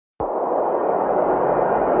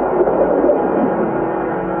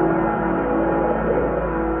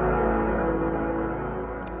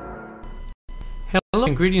Hello,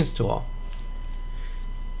 ingredients to all.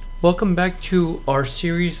 Welcome back to our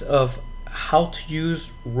series of how to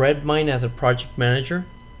use Redmine as a project manager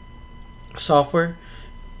software.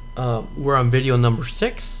 We're on video number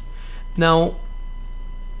 6. Now,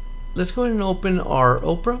 let's go ahead and open our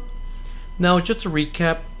Opera. Now, just to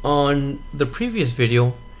recap, on the previous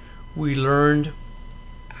video, we learned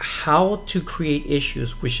how to create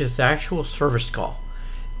issues, which is the actual service call.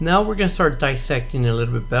 Now we're going to start dissecting it a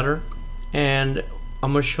little bit better, and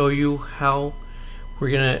I'm going to show you how we're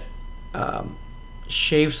going to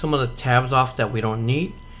shave some of the tabs off that we don't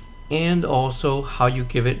need, and also how you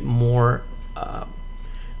give it more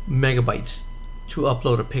megabytes to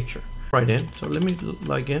upload a picture right in. So let me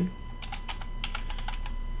log in.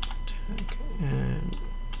 And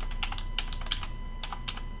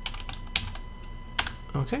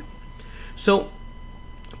okay, so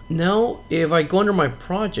now if I go under my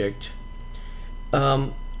project,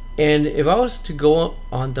 and if I was to go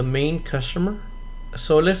on the main customer,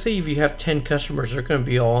 so let's say if you have 10 customers, they're going to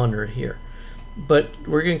be all under here. But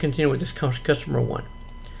we're going to continue with this customer 1.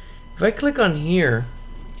 If I click on here,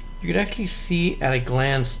 you can actually see at a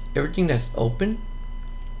glance everything that's open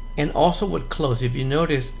and also what closed. If you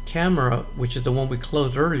notice, camera, which is the one we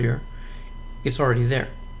closed earlier, it's already there.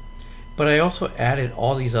 But I also added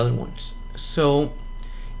all these other ones. So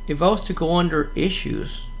if I was to go under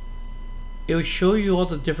issues, it would show you all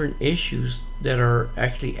the different issues that are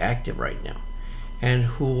actually active right now, and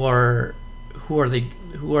who are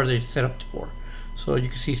they set up for. So you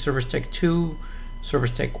can see Service Tech 2, Service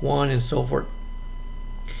Tech 1, and so forth.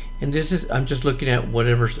 And this is, I'm just looking at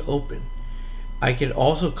whatever's open. I could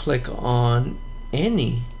also click on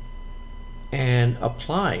any and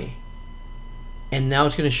apply, and now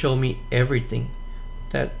it's going to show me everything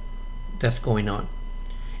that's going on.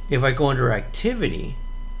 If I go under activity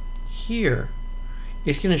here,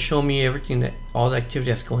 it's going to show me everything, that all the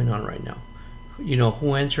activity that's going on right now, you know,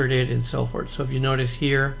 who entered it and so forth. So if you notice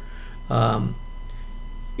here,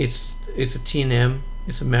 it's a T&M,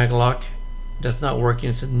 it's a maglock that's not working.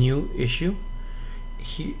 It's a new issue.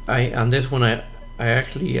 On this one I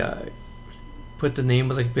actually put the name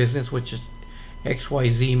of the business, which is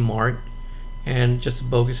XYZ Mart, and just a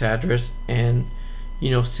bogus address, and you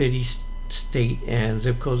know, city, state, and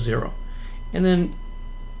zip code 0. And then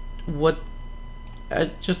what,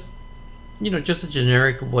 just, you know, just a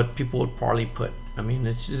generic what people would probably put. I mean,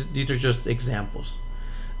 it's just, these are just examples.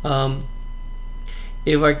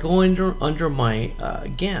 If I go under my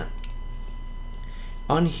Gantt,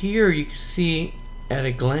 on here you can see at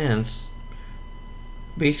a glance,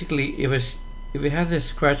 basically if it has a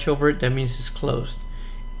scratch over it, that means it's closed.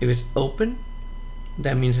 If it's open,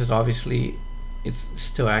 that means it's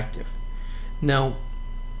still active. Now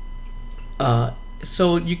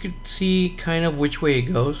so you could see kind of which way it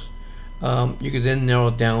goes. You could then narrow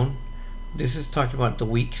it down. This is talking about the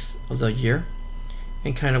weeks of the year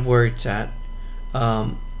and kind of where it's at.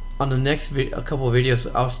 On the next a couple of videos,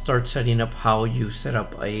 I'll start setting up how you set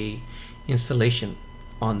up a installation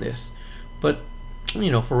on this. But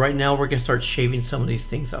you know, for right now, we're gonna start shaving some of these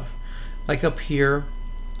things off. Like up here,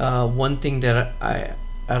 one thing that I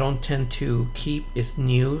don't tend to keep is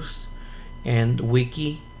news and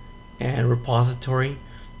wiki and repository.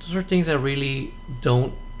 Those are things that really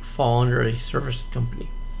don't fall under a service company.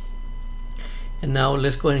 And now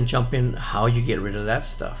let's go ahead and jump in how you get rid of that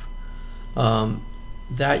stuff.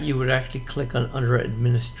 That you would actually click on under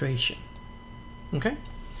administration. Okay,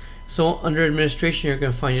 so under administration, you're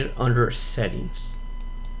going to find it under settings.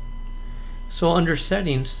 So under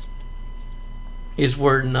settings is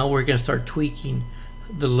where now we're going to start tweaking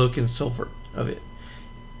the look and so forth of it.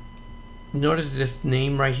 Notice this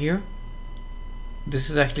name right here. This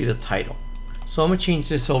is actually the title. So I'm going to change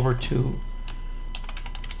this over to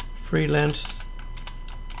freelance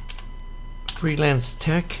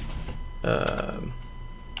tech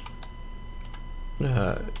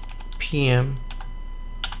PM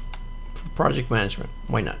for project management.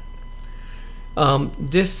 Why not?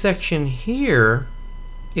 This section here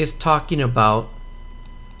is talking about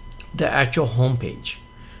the actual home page.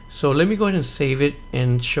 So let me go ahead and save it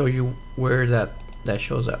and show you where that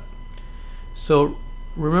shows up. So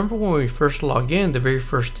remember when we first log in, the very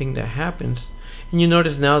first thing that happens, and you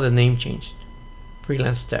notice now the name changed,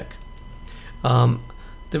 Freelance Tech. The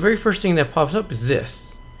very first thing that pops up is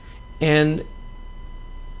this, and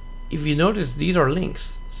if you notice, these are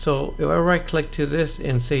links. So if I right click to this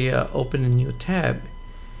and say open a new tab,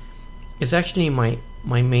 it's actually my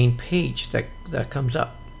main page that comes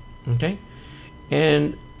up. Okay,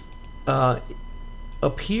 and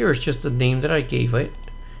up here is just the name that I gave it,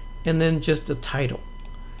 and then just the title.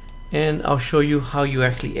 and I'll show you how you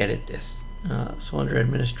actually edit this. So under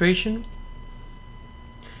administration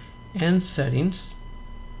and settings,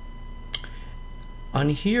 on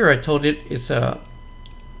here I told it it's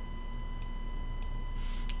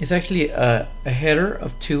actually a header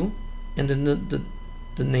of 2, and then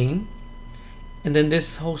the name, and then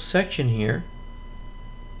this whole section here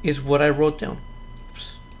is what I wrote down.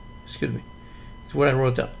 Oops, excuse me. It's what I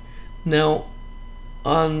wrote down. Now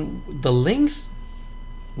on the links,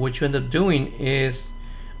 what you end up doing is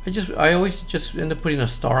I always just end up putting a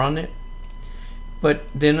star on it, but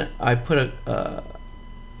then I put a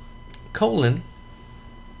colon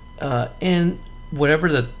and whatever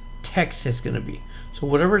the text is going to be. So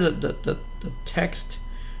whatever the text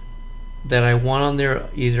that I want on there,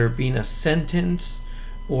 either being a sentence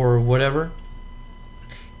or whatever,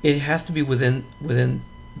 it has to be within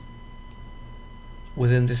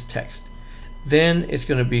this text. Then it's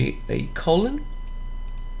going to be a colon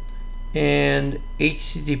and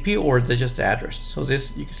HTTP, or just the address. So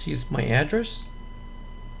this, you can see, is my address.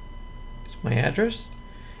 It's my address.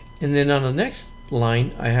 And then on the next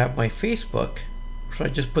line I have my Facebook, so I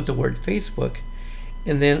just put the word Facebook,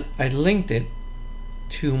 and then I linked it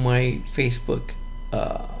to my Facebook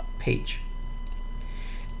page.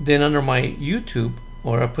 Then under my YouTube,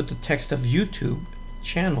 or I put the text of YouTube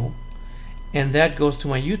channel, and that goes to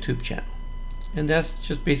my YouTube channel. And that's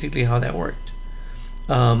just basically how that worked.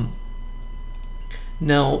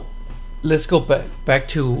 Now let's go back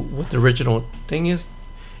to what the original thing is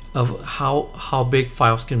of how big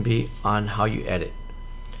files can be on how you edit,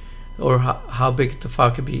 or how big the file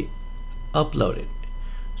can be uploaded.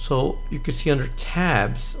 So you can see under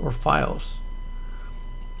tabs or files,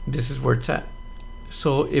 this is where it's at.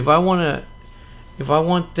 So if I want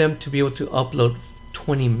them to be able to upload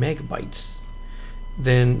 20 megabytes,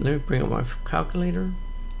 then let me bring up my calculator.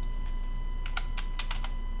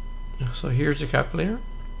 So here's the calculator,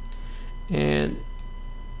 and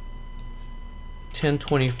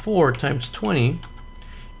 1024 times 20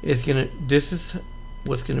 is gonna, this is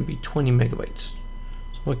what's gonna be 20 megabytes.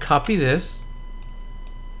 So I'm gonna copy this,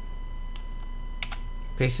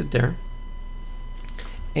 paste it there,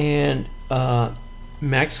 and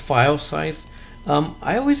max file size.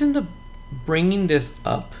 I always end up bringing this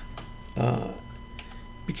up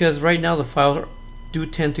because right now the files do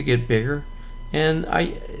tend to get bigger, and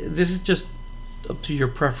this is just up to your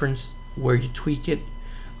preference where you tweak it.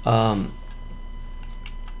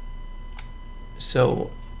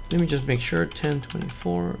 So let me just make sure,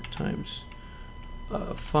 1024 times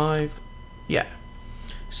 5, yeah.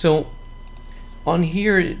 So on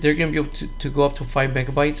here they're going to be able to go up to 5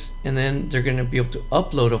 megabytes, and then they're going to be able to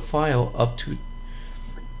upload a file up to,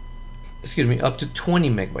 excuse me, up to 20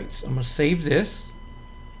 megabytes. I'm going to save this.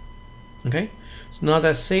 Okay, so now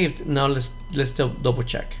that's saved. Now let's double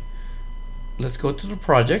check. Let's go to the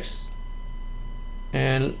projects,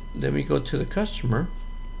 and let me go to the customer,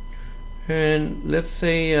 and let's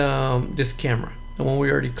say this camera, the one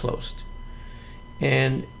we already closed.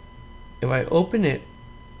 And if I open it,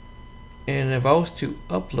 and if I was to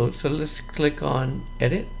upload, so let's click on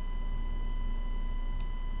edit,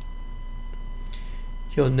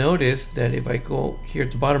 you'll notice that if I go here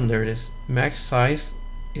at the bottom, there it is, max size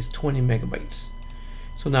is 20 megabytes.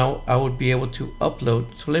 So now I would be able to upload.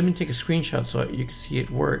 So let me take a screenshot so you can see it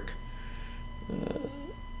work.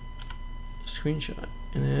 Screenshot,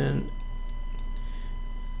 and then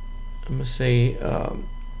I'm gonna say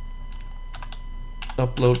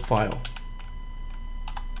upload file.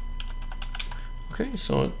 Okay,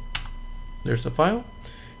 so there's the file.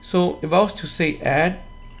 So if I was to say add,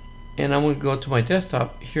 and I'm going to go to my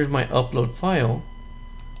desktop, here's my upload file,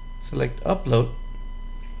 select upload,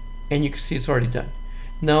 and you can see it's already done.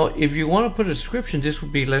 Now if you want to put a description, this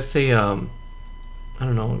would be, let's say I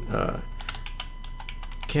don't know,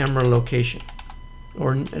 camera location,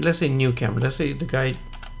 or let's say new camera. Let's say the guy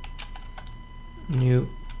new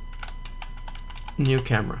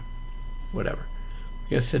camera, whatever.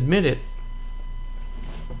 We're going to submit it,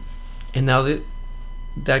 and now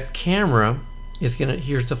that camera is gonna,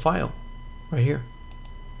 here's the file right here,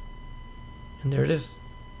 and there it is.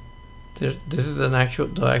 This is the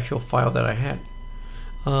actual file that I had.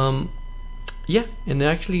 Yeah, and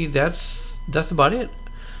actually that's about it.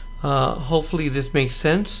 Hopefully this makes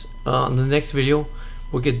sense. In the next video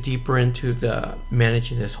we'll get deeper into the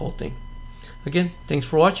managing this whole thing. Again, thanks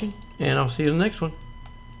for watching, and I'll see you in the next one.